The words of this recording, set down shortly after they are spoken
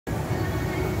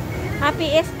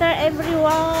Happy Easter,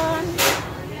 everyone!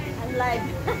 I'm live.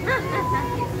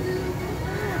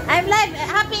 I'm live.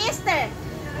 Happy Easter!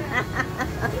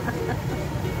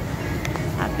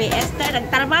 Happy Easter.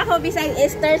 Nagtrabaho bisang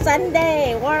Easter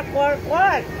Sunday. Work, work,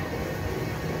 work.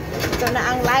 Ito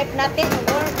na ang life natin.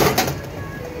 Work.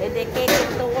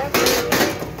 Dedicated to work.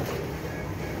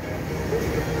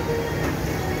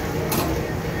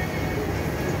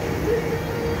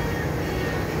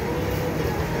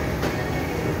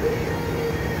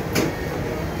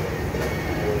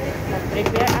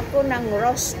 Prepare ako ng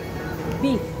roast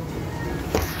beef.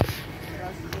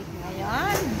 Roast beef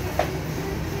ngayon.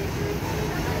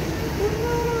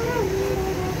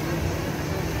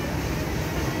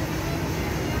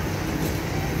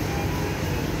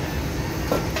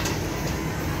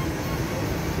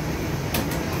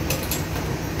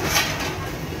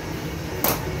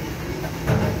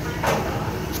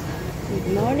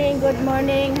 Good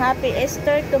morning. Happy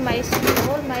Easter to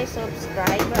all my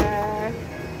subscribers.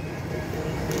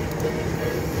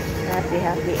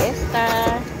 Happy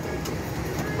Easter.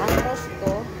 Ang roast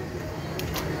ko,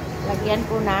 hanigan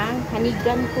ko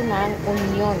ng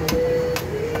onion.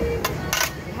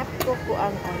 Ihapko ko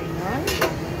ang onion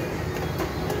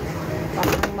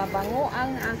para mabango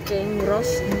ang aking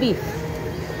roast beef.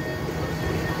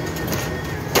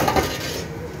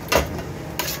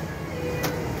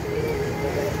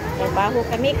 Trabaho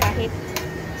kami kahit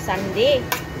Sunday,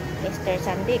 Easter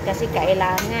Sunday, kasi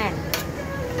kailangan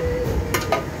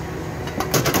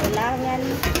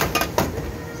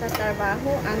sa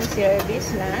trabaho ang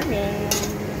service namin.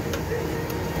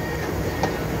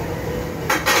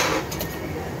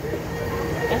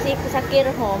 Kasi sa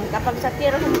care home, kapag sa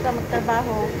care home ka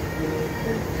magtrabaho,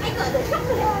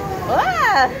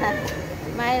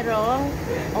 mayroong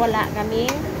wala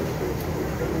kaming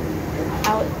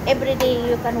every day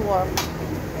you can work.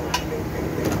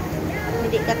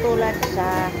 Hindi katulad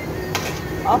sa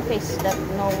office that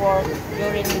no work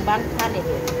during bank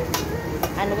holiday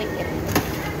and weekend.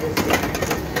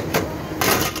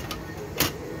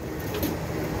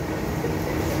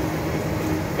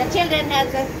 The children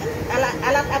have a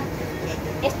lot of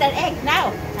Easter egg now.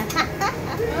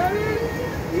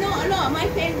 No, my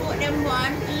friend bought them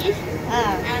one each,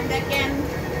 and again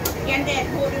they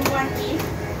bought them one each.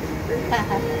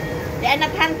 They are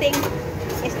not hunting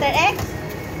Easter eggs?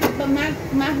 But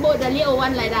Mark bought the little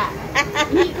one like that.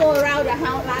 He go around the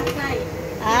house last night.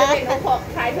 He no cock,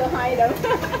 try to hide them.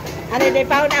 And then they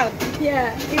found out?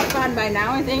 Yeah, it's fun by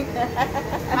now, I think.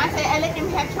 I say I let him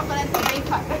have chocolate to make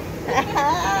up.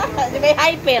 They may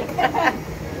hyper.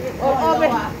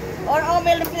 Or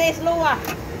Omel the place lower.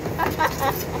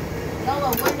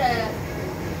 No,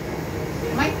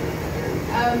 when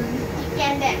he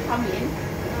can that come in.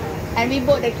 And we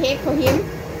bought the cake for him,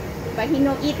 but he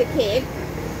don't eat the cake.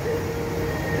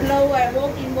 Lower,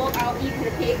 walk in, walk out, eat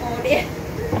the cake all day.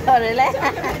 Oh, really?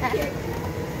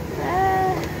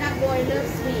 That boy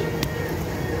loves sweet.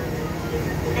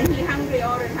 And he hungry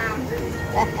all the time.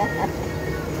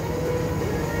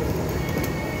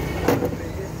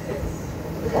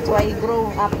 That's why he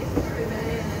grew up.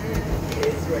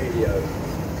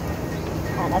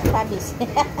 That's Tabby's.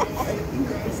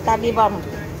 It's Tabby bomb.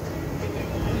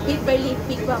 Eat by leaf,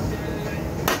 big bomb.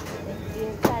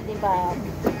 Tabby bomb.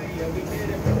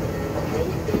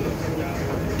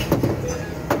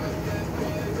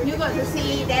 You got to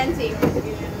see dancing.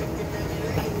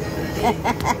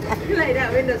 Like that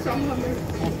when the song comes.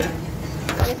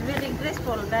 It's very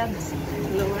graceful dance,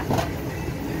 Laura.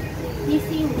 He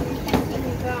sings, he can sing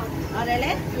as well. Oh,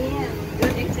 really? Yeah.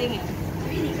 Good at singing.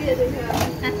 Really good as well.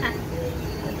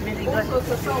 Very All good.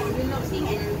 sorts of songs. You not sing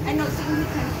it. I not sing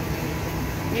with him.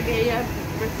 Maybe you're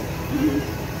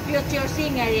future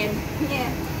singer in. Yeah.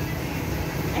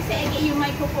 I say I get you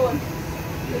microphone.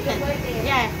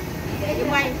 Yeah.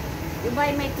 You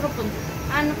buy microphone.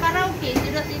 And karaoke,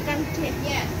 so that you can check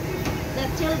Yeah. the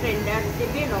children that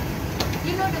develop.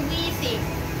 You know the WeSing?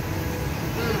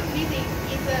 WeSing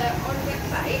is on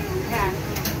website. Yeah.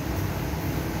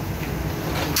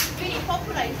 Really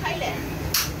popular in Thailand.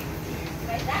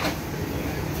 Like that.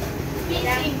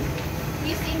 WeSing.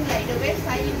 WeSing like the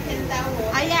website you can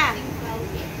download. Yeah. Sing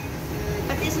karaoke.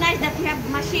 But it's nice that you have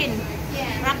machine,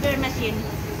 Yeah. rubber machine.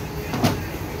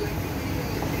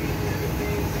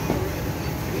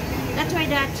 That's why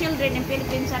the children in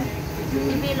Philippines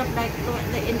develop like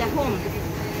in the home,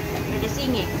 with the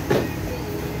singing.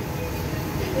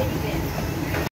 Really good.